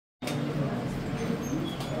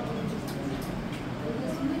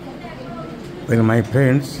Well, my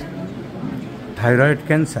friends, thyroid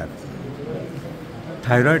cancer.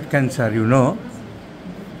 Thyroid cancer,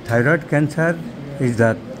 thyroid cancer is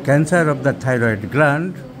the cancer of the thyroid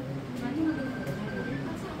gland.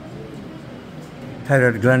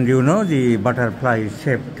 Thyroid gland, the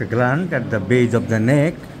butterfly-shaped gland at the base of the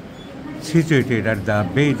neck, situated at the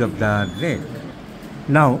base of the neck.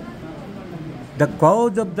 Now, the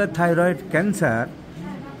cause of the thyroid cancer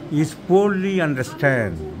is poorly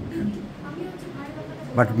understood,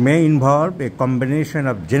 but may involve a combination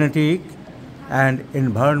of genetic and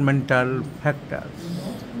environmental factors.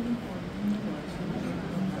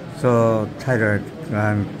 So, thyroid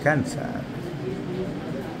gland cancer.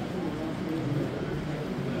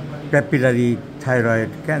 Papillary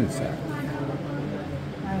thyroid cancer.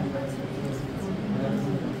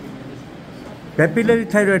 Papillary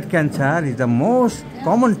thyroid cancer is the most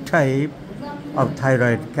common type of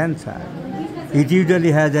thyroid cancer. It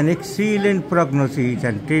usually has an excellent prognosis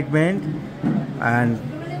and treatment, and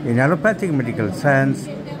in allopathic medical science,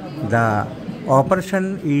 the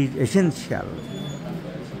operation is essential.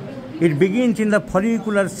 It begins in the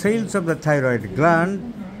follicular cells of the thyroid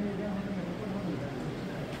gland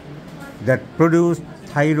that produce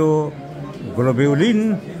thyroglobulin,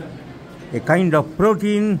 a kind of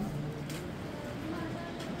protein.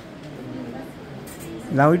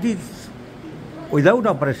 Now it is, without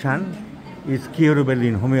operation, is curable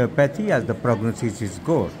in homeopathy as the prognosis is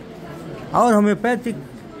good. Our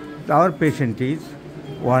patient is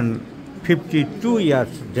one 52 years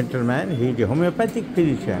gentleman. He is a homeopathic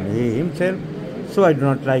physician, he himself, so I do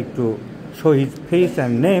not like to show his face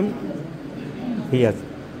and name. He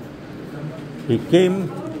came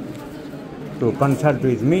to consult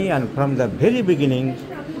with me, and from the very beginning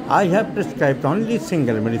I have prescribed only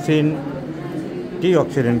single medicine, T.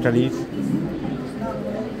 occidentalis,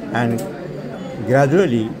 and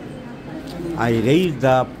gradually I raised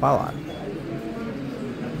the power,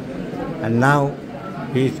 and now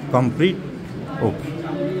he is complete okay.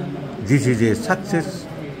 This is a success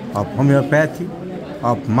of homeopathy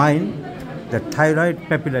of mine. The thyroid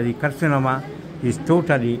papillary carcinoma is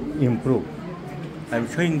totally improved. I am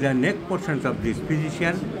showing the neck portions of this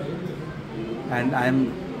physician, and I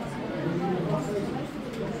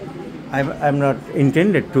am not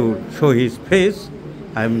intended to show his face.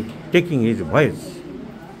 I am taking his voice.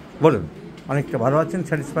 বলুন, অনেকটা ভালো আছেন,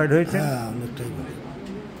 satisfied হয়েছেন?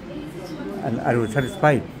 Are you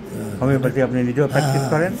satisfied? Homeopathy আপনি নিজেও practice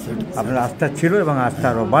করেন, আপনার আস্থা ছিল এবং আস্থা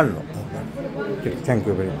আরও বাড়লো। Thank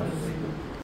you very much.